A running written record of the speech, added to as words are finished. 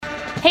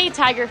Hey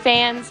Tiger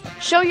fans!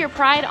 Show your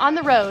pride on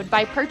the road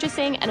by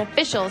purchasing an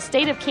official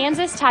State of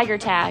Kansas Tiger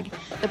Tag.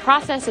 The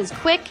process is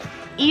quick,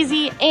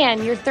 easy,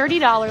 and your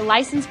 $30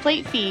 license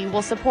plate fee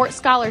will support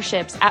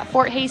scholarships at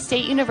Fort Hays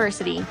State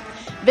University.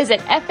 Visit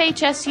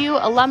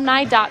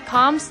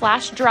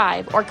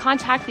fhsualumni.com/drive or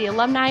contact the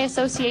Alumni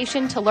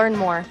Association to learn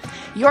more.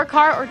 Your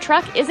car or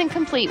truck isn't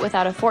complete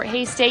without a Fort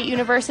Hays State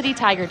University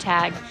Tiger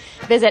Tag.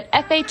 Visit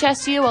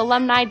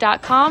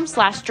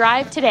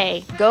fhsualumni.com/drive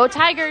today. Go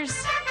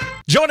Tigers!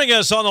 Joining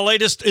us on the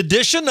latest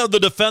edition of the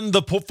Defend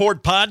the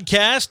Fort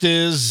podcast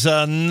is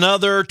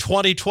another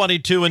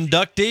 2022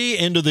 inductee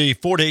into the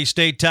Fort Hays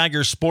State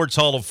Tigers Sports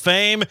Hall of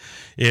Fame.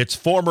 It's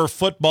former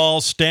football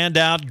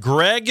standout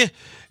Greg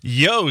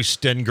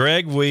Yost. And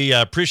Greg, we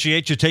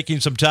appreciate you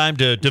taking some time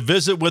to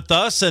visit with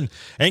us, and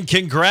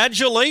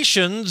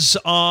congratulations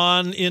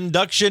on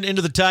induction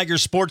into the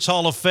Tigers Sports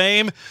Hall of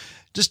Fame.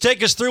 Just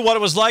take us through what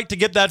it was like to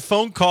get that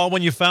phone call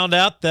when you found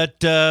out that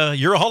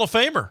you're a Hall of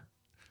Famer.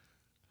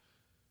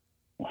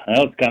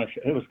 Well,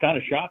 it was kind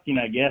of shocking,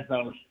 I guess.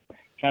 I was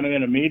kind of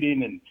in a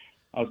meeting, and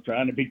I was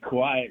trying to be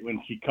quiet when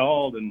she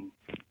called, and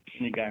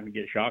you kind of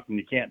get shocked and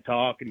you can't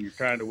talk, and you're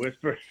trying to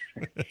whisper.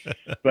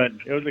 But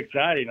it was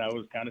exciting. I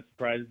was kind of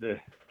surprised to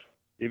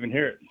even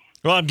hear it.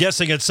 Well, I'm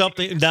guessing it's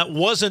something that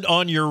wasn't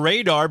on your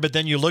radar, but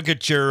then you look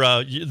at your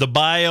the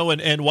bio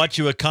and what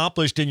you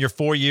accomplished in your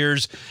 4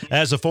 years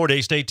as a Fort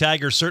Hays State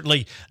Tiger.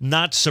 Certainly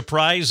not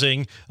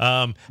surprising.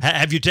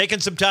 Have you taken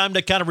some time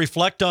to kind of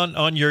reflect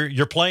on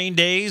your playing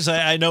days?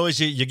 I know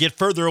as you get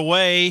further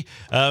away,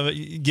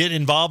 you get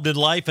involved in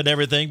life and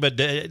everything, but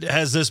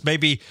has this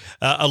maybe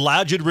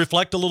allowed you to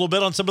reflect a little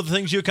bit on some of the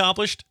things you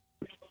accomplished?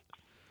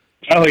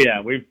 Oh,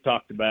 yeah. We've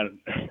talked about it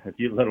a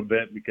little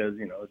bit because,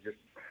 it just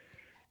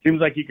seems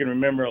like you can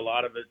remember a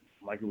lot of it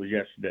like it was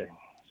yesterday.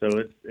 So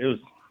it was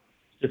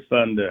just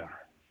fun to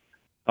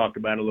talk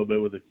about it a little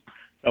bit with a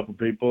couple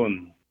people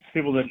and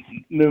people that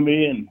knew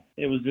me, and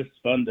it was just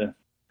fun to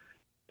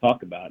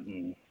talk about,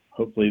 and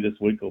hopefully this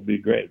week will be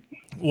great.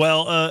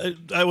 Well,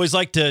 I always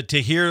like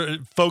to hear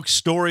folks'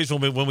 stories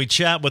when we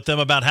chat with them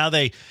about how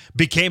they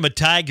became a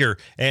Tiger.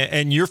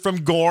 And you're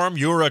from Gorham.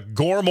 You're a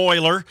Gorham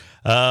Oiler,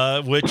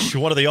 which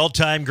one of the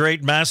all-time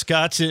great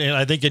mascots,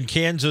 I think, in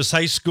Kansas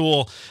high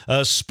school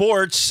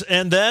sports.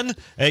 And then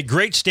a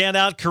great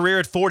standout career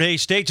at Fort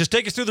Hays State. Just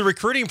take us through the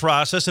recruiting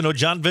process. I know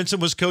John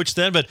Vincent was coach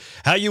then, but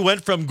how you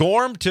went from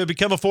Gorham to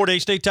become a Fort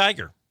Hays State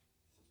Tiger.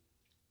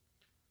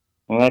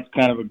 Well, that's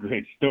kind of a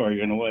great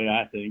story in a way,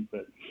 I think,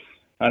 but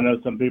I know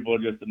some people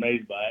are just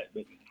amazed by it.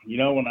 But,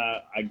 when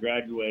I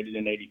graduated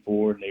in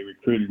 '84 and they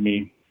recruited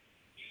me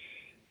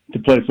to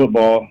play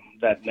football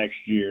that next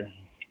year,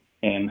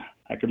 and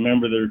I can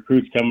remember the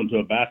recruits coming to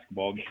a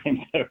basketball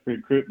game to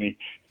recruit me.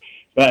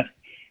 But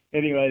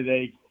anyway,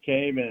 they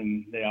came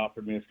and they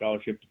offered me a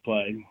scholarship to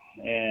play,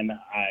 and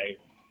I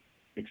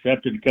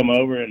accepted to come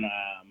over, and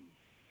I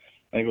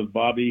think it was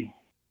Bobby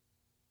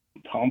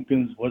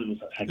Tompkins, what was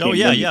it?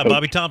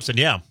 Bobby Thompson,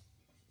 yeah.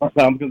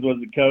 Tompkins was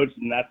the coach,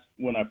 and that's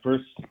when I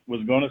first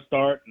was going to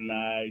start, and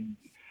I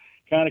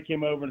kind of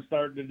came over and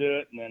started to do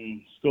it, and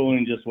then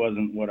schooling just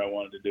wasn't what I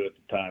wanted to do at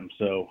the time,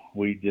 so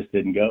we just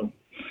didn't go.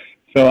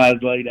 So I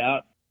was laid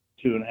out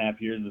 2.5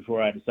 years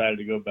before I decided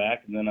to go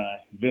back, and then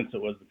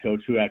Vincent was the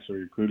coach who actually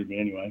recruited me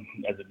anyway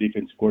as a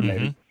defensive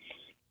coordinator.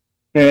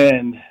 Mm-hmm.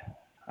 And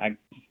I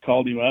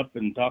called him up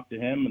and talked to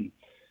him and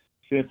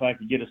see if I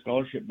could get a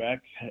scholarship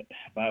back,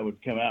 if I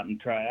would come out and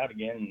try out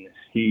again. And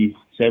he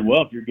said,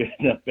 well, if you're good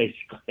enough,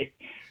 basically.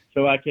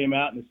 So I came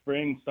out in the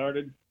spring,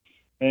 started,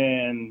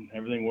 and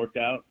everything worked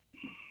out,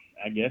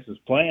 I guess, as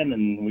planned,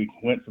 and we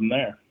went from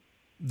there.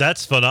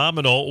 That's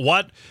phenomenal.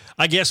 What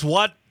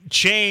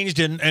changed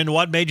and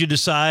what made you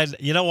decide,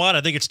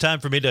 I think it's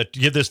time for me to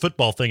give this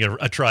football thing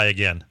a try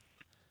again?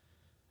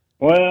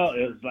 Well,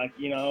 it was like,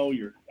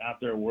 you're out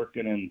there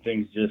working and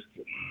things just –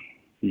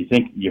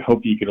 you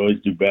hope you could always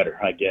do better,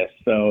 I guess.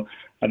 So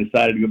I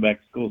decided to go back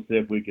to school, see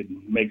if we could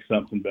make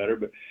something better.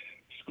 But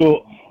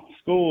school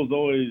was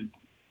always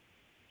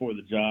for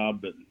the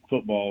job, but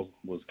football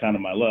was kind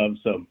of my love.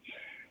 So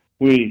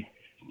we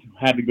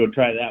had to go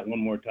try that one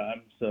more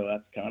time. So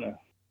that's kind of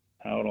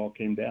how it all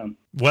came down.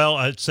 Well,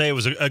 I'd say it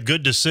was a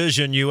good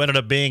decision. You ended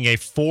up being a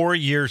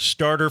 4-year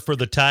starter for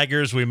the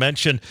Tigers. We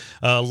mentioned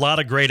a lot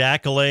of great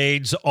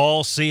accolades,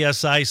 all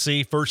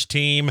CSIC first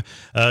team.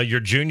 Your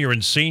junior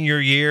and senior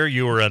year,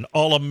 you were an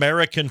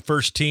All-American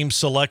first team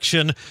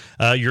selection.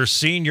 Your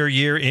senior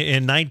year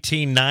in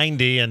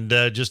 1990, and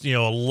just a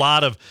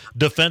lot of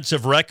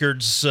defensive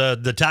records.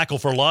 The tackle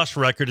for loss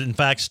record, in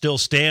fact, still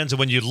stands. And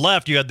when you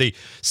left, you had the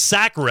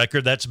sack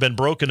record that's been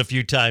broken a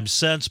few times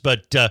since.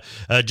 But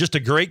just a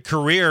great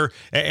career.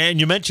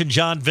 And you mentioned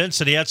John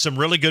Vincent. He had some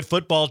really good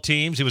football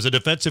teams. He was a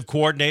defensive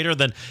coordinator,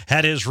 then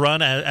had his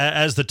run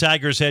as the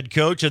Tigers head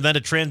coach, and then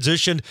it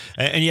transitioned,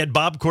 and you had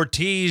Bob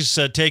Cortez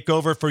take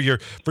over for your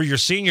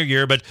senior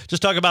year. But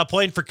just talk about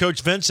playing for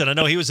Coach Vincent. I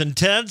know he was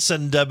intense,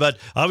 and but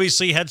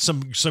obviously had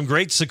some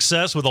great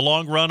success with a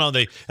long run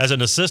as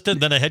an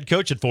assistant, then a head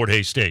coach at Fort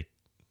Hays State.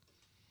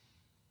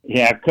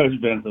 Yeah, Coach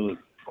Vincent was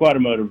quite a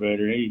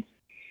motivator.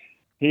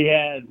 he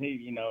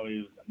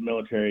was a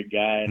military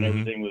guy, and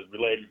everything was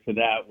related to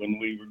that when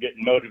we were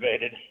getting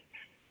motivated.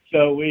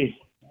 So we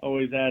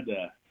always had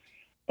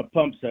a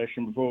pump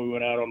session before we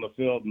went out on the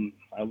field, and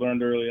I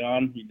learned early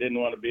on you didn't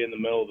want to be in the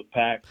middle of the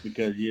pack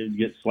because you'd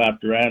get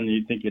slapped around and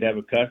you'd think you'd have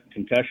a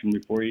concussion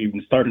before you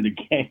even started the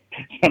game,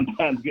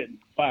 sometimes getting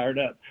fired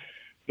up.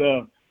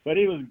 So, but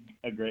he was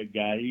a great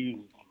guy. He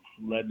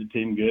led the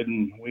team good,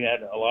 and we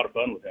had a lot of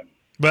fun with him.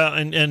 Well,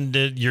 and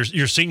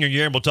your senior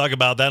year, and we'll talk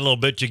about that a little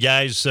bit. You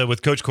guys,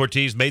 with Coach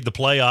Cortez, made the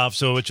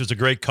playoffs, which was a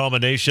great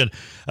culmination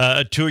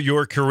to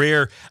your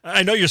career.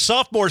 I know your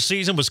sophomore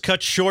season was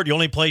cut short. You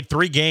only played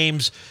 3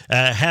 games,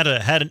 had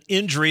an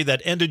injury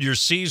that ended your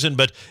season,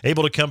 but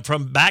able to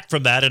come back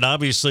from that, and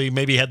obviously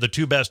maybe had the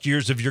 2 best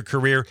years of your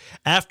career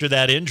after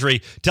that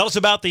injury. Tell us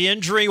about the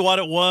injury, what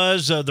it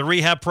was, the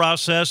rehab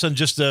process, and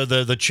just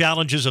the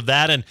challenges of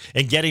that, and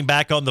getting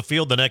back on the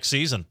field the next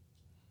season.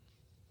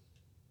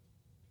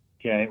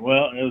 Okay,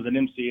 well, it was an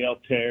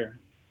MCL tear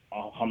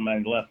on my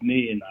left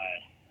knee, and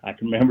I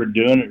can remember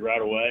doing it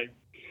right away.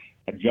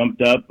 I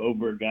jumped up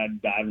over a guy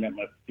diving at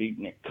my feet,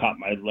 and it caught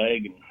my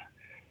leg. And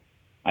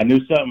I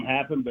knew something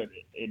happened, but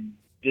it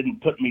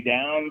didn't put me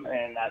down,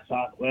 and I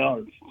thought,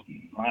 well, it's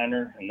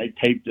minor, and they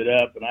taped it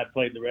up, and I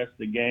played the rest of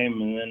the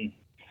game, and then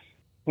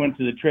went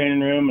to the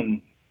training room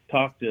and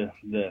talked to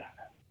the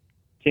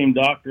team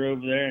doctor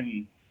over there,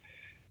 and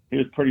he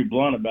was pretty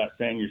blunt about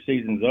saying your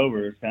season's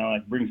over. It's kind of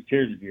like brings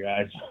tears to your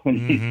eyes when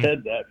he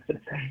said that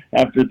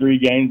after 3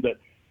 games. But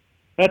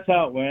that's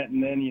how it went.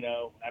 And then,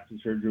 after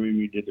surgery,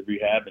 we did the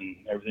rehab, and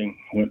everything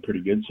went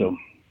pretty good. So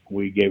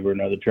we gave her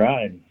another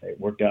try, and it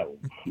worked out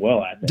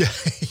well, I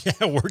think.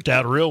 Yeah, it worked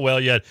out real well.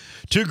 You had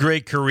 2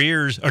 great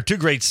careers, or 2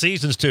 great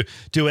seasons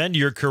to end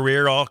your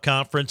career,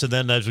 all-conference, and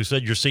then, as we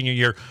said, your senior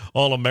year,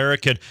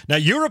 All-American. Now,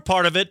 you were a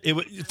part of it.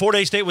 Fort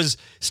Hays State was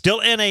still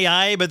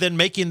NAIA, but then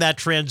making that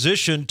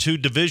transition to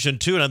Division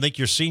II, and I think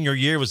your senior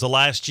year was the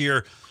last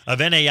year of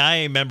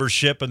NAIA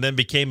membership, and then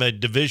became a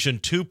Division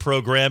II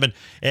program.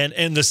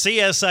 And the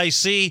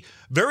CSIC,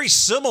 very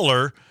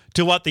similar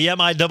to what the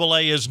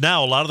MIAA is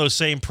now. A lot of those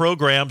same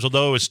programs,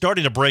 although it's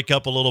starting to break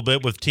up a little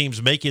bit with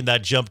teams making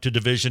that jump to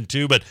Division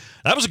II. But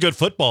that was a good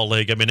football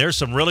league. I mean, there's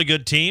some really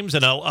good teams,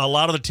 and a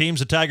lot of the teams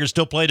the Tigers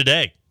still play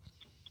today.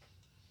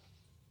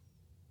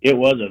 It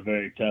was a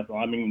very tough.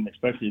 I mean,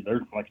 especially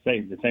like I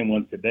say, the same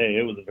ones today.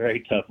 It was a very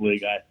tough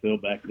league, I feel,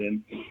 back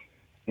then,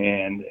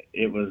 and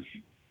it was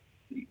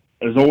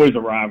always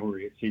a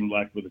rivalry. It seemed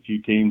like with a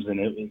few teams,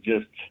 and it was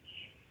just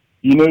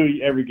you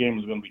knew every game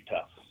was going to be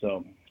tough.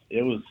 So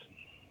it was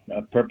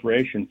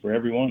preparation for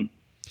everyone.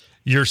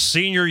 Your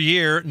senior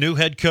year, new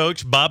head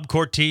coach Bob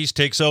Cortez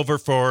takes over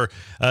for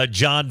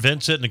John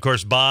Vincent. And, of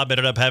course, Bob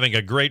ended up having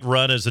a great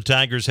run as the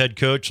Tigers head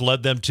coach,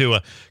 led them to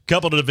a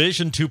couple of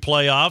Division II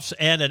playoffs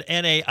and an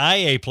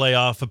NAIA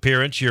playoff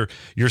appearance your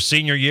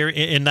senior year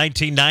in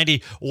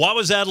 1990. What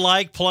was that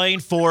like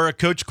playing for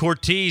Coach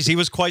Cortez? He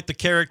was quite the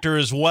character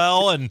as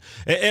well. And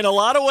in a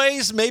lot of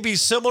ways, maybe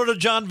similar to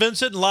John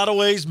Vincent. In a lot of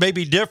ways,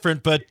 maybe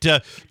different. But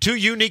 2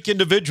 unique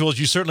individuals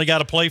you certainly got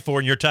to play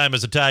for in your time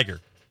as a Tiger.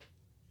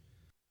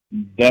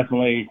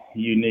 Definitely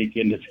unique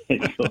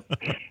individual.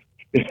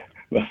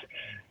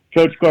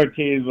 Coach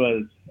Cortez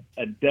was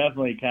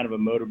definitely kind of a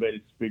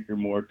motivated speaker,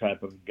 more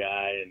type of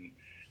guy, and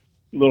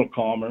a little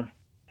calmer,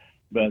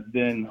 but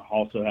then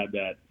also had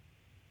that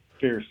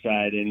fierce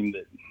side in him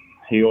that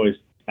he always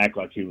acted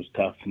like he was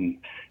tough, and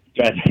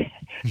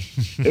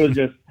he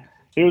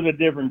was a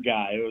different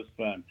guy. It was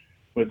fun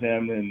with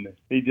him, and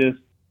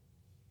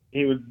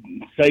he would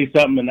say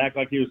something and act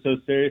like he was so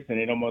serious, and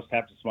he'd almost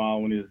have to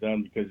smile when he was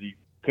done because he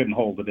couldn't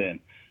hold it in.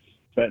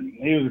 But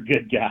he was a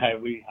good guy.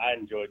 I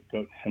enjoyed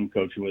him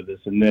coaching with us.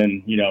 And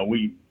then,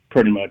 we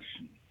pretty much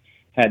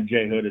had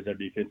Jay Hood as our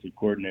defensive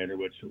coordinator,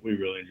 which we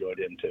really enjoyed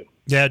him too.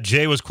 Yeah,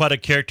 Jay was quite a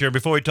character.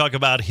 Before we talk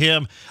about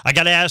him, I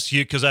got to ask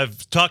you, because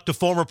I've talked to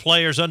former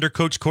players under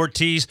Coach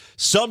Cortez.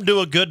 Some do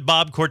a good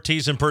Bob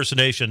Cortez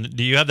impersonation.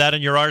 Do you have that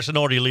in your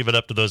arsenal, or do you leave it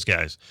up to those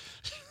guys?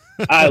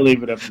 I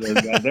leave it up to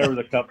those guys. There was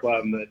a couple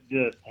of them that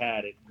just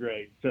had it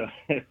great. So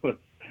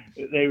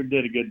they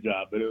did a good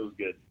job, but it was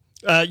good.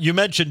 You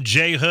mentioned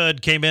Jay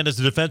Hood came in as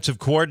the defensive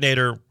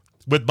coordinator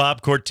with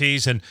Bob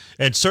Cortez and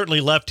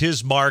certainly left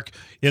his mark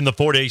in the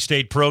Fort Hays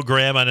State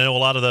program. I know a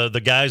lot of the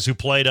guys who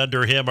played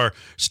under him are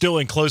still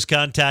in close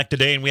contact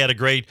today, and we had a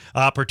great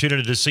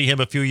opportunity to see him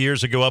a few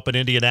years ago up in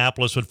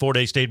Indianapolis when Fort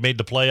Hays State made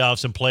the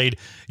playoffs and played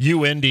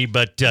UIndy.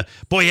 But,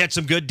 boy, he had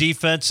some good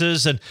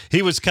defenses, and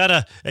he was kind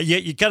of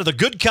the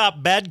good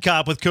cop, bad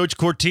cop with Coach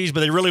Cortez, but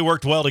they really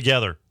worked well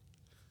together.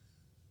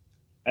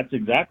 That's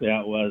exactly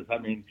how it was. I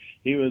mean,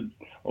 he was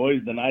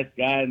always the nice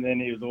guy, and then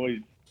he was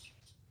always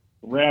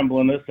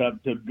rambling us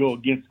up to go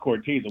against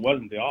Cortez. It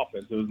wasn't the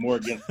offense. It was more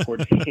against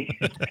Cortez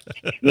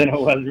than it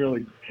was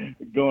really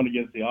going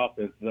against the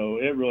offense. So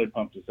it really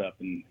pumped us up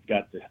and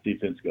got the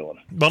defense going.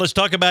 Well, let's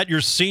talk about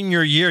your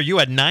senior year. You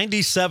had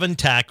 97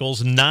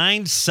 tackles,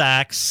 9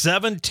 sacks,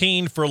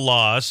 17 for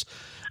loss,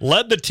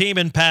 led the team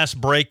in pass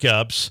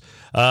breakups.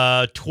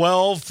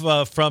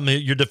 12 from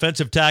your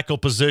defensive tackle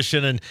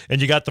position,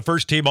 and you got the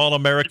first team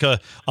All-America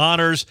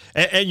honors,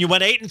 and you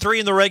went 8-3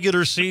 in the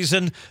regular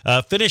season,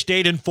 finished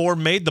 8-4,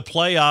 made the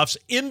playoffs.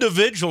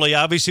 Individually,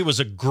 obviously, it was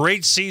a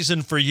great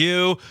season for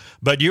you,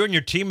 but you and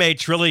your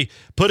teammates really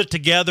put it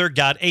together,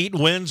 got 8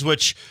 wins,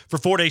 which for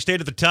Fort Hays State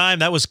at the time,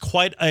 that was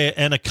quite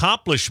an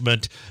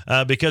accomplishment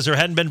because there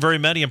hadn't been very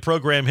many in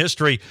program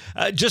history.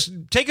 Just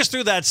take us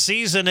through that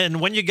season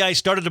and when you guys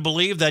started to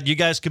believe that you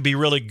guys could be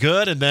really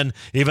good, and then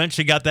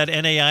eventually got that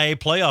NAIA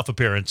playoff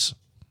appearance.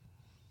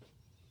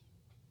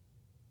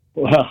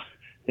 Well,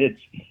 it's,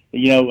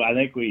 I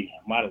think we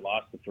might have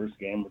lost the first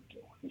game or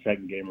the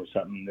second game or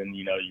something. Then,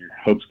 your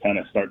hopes kind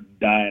of start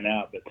dying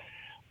out. But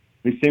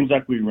it seems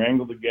like we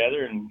wrangled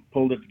together and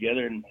pulled it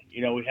together. And,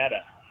 we had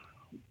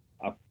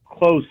a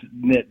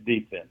close-knit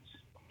defense.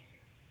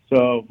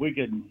 So if we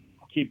could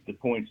keep the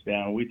points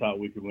down, we thought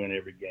we could win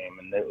every game.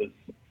 And that was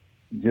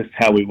just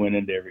how we went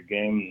into every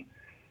game.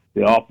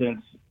 The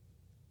offense,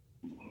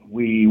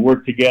 we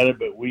worked together,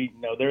 but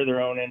they're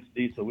their own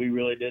entity, so we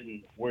really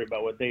didn't worry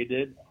about what they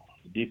did.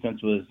 The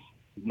defense was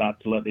not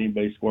to let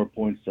anybody score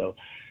points, so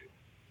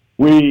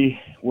we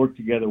worked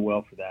together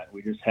well for that.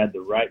 We just had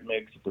the right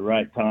mix at the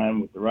right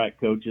time with the right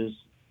coaches,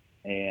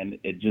 and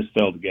it just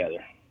fell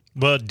together.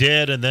 Well, it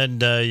did, and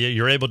then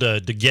you're able to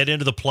get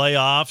into the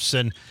playoffs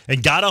and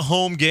got a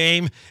home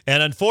game.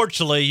 And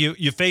unfortunately,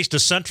 you faced a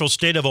Central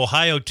State of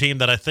Ohio team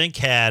that I think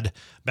had,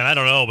 I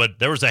don't know, but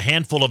there was a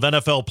handful of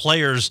NFL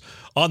players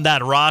on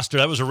that roster.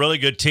 That was a really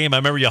good team. I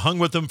remember you hung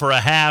with them for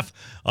a half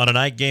on a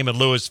night game at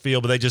Lewis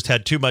Field, but they just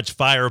had too much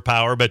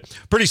firepower. But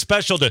pretty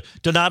special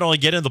to not only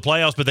get into the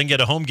playoffs, but then get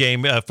a home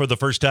game for the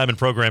first time in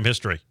program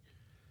history.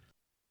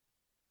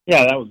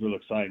 Yeah, that was really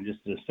exciting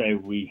just to say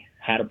we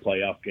had a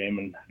playoff game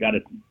and got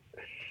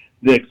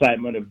the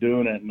excitement of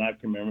doing it. And I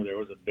can remember there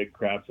was a big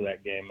crowd for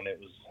that game, and it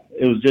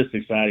was just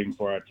exciting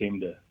for our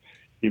team to,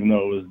 even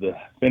though it was the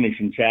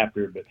finishing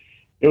chapter, but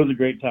it was a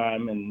great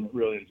time and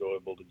really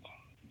enjoyable to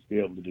be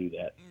able to do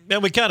that.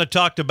 And we kind of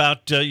talked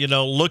about,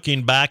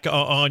 looking back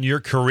on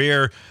your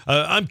career.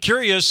 I'm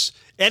curious,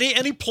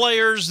 any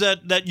players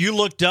that you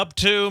looked up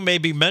to,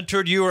 maybe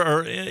mentored you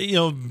or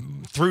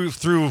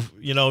through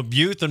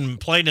youth and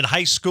playing in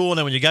high school, and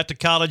then when you got to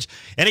college,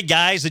 any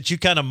guys that you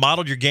kind of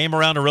modeled your game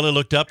around or really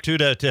looked up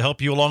to help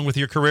you along with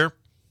your career?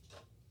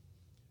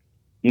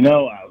 I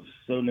was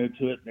so new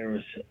to it.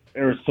 There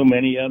were so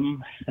many of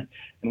them,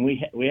 and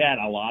we had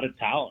a lot of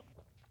talent.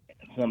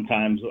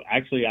 Sometimes,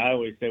 actually, I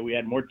always say we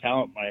had more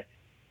talent my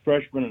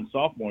freshman and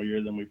sophomore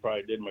year than we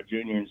probably did my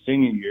junior and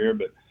senior year.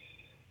 But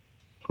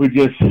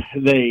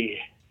it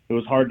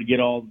was hard to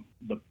get all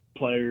the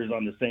players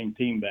on the same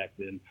team back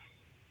then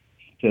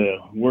to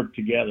work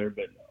together.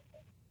 But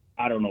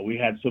I don't know, we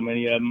had so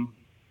many of them.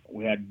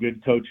 We had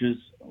good coaches,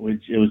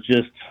 which it was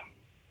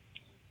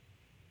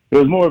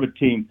more of a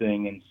team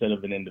thing instead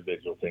of an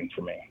individual thing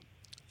for me.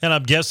 And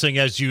I'm guessing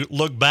as you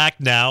look back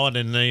now, and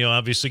then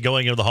obviously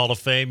going into the Hall of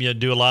Fame, you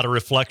do a lot of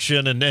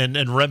reflection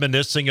and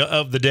reminiscing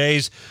of the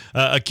days.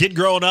 A kid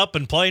growing up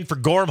and playing for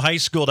Gorham High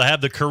School to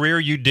have the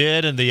career you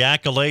did and the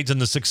accolades and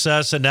the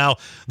success, and now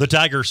the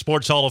Tiger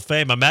Sports Hall of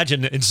Fame. I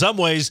imagine in some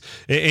ways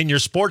in your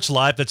sports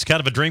life, that's kind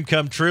of a dream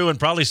come true and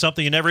probably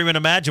something you never even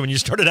imagined when you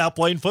started out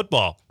playing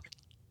football.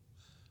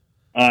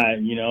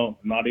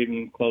 Not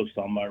even close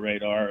on my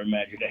radar or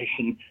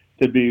imagination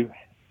to be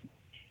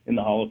in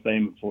the Hall of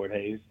Fame at Fort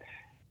Hays.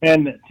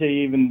 And to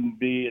even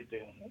be at the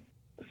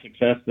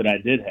success that I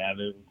did have,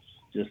 it was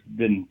just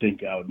didn't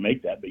think I would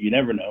make that, but you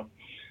never know.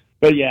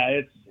 But yeah,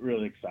 it's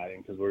really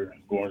exciting because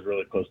Gorham's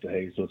really close to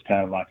Hays, so it's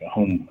kind of like a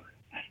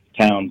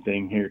hometown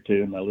thing here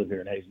too. And I live here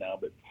in Hays now,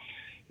 but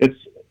it's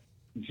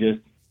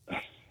just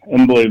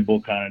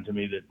unbelievable kind of to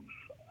me that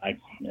I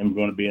am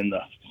going to be in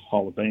the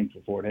Hall of Fame for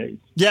Fort Hays.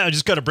 Yeah, I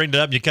just got to bring that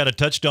up. You kind of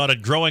touched on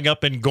it. Growing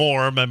up in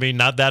Gorham,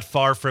 not that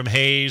far from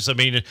Hays.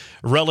 A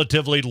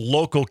relatively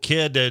local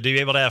kid to be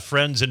able to have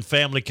friends and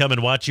family come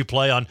and watch you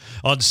play on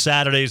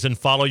Saturdays and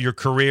follow your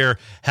career.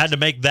 Had to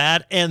make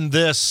that and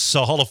this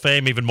Hall of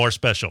Fame even more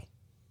special.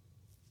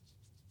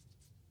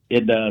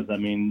 It does.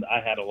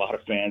 I had a lot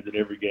of fans at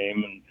every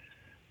game and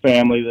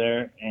family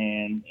there,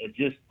 and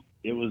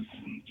it was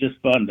just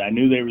fun. I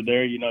knew they were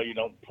there. You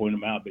don't point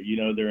them out, but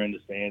they're in the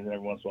stands, and every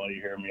once in a while you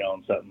hear them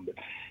yelling something. But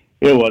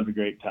it was a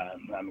great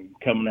time.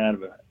 Coming out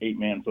of an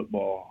 8-man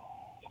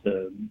football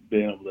to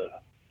being able to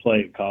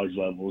play at college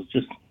level was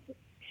just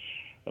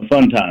a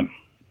fun time.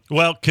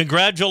 Well,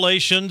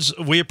 congratulations.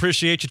 We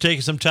appreciate you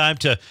taking some time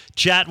to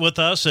chat with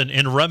us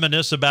and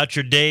reminisce about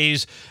your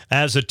days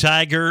as a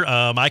Tiger.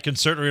 I can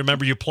certainly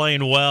remember you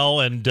playing well,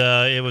 and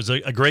it was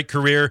a great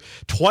career.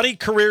 20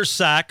 career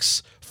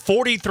sacks,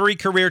 43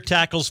 career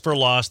tackles for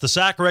loss. The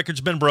sack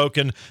record's been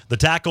broken. The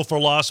tackle for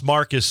loss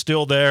mark is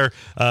still there.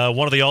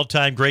 One of the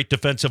all-time great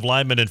defensive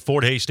linemen in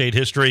Fort Hays State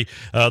history,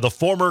 the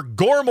former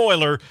Gorham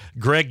Oiler,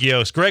 Greg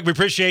Yost. Greg, we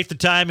appreciate the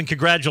time and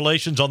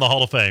congratulations on the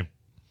Hall of Fame.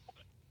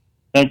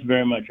 Thank you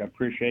very much. I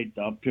appreciate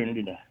the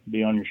opportunity to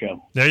be on your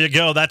show. There you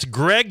go. That's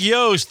Greg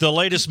Yost, the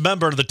latest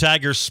member of the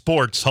Tigers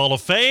Sports Hall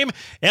of Fame,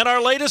 and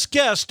our latest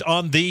guest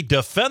on the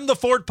Defend the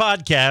Fort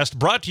podcast,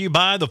 brought to you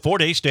by the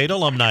Fort Hays State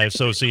Alumni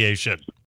Association.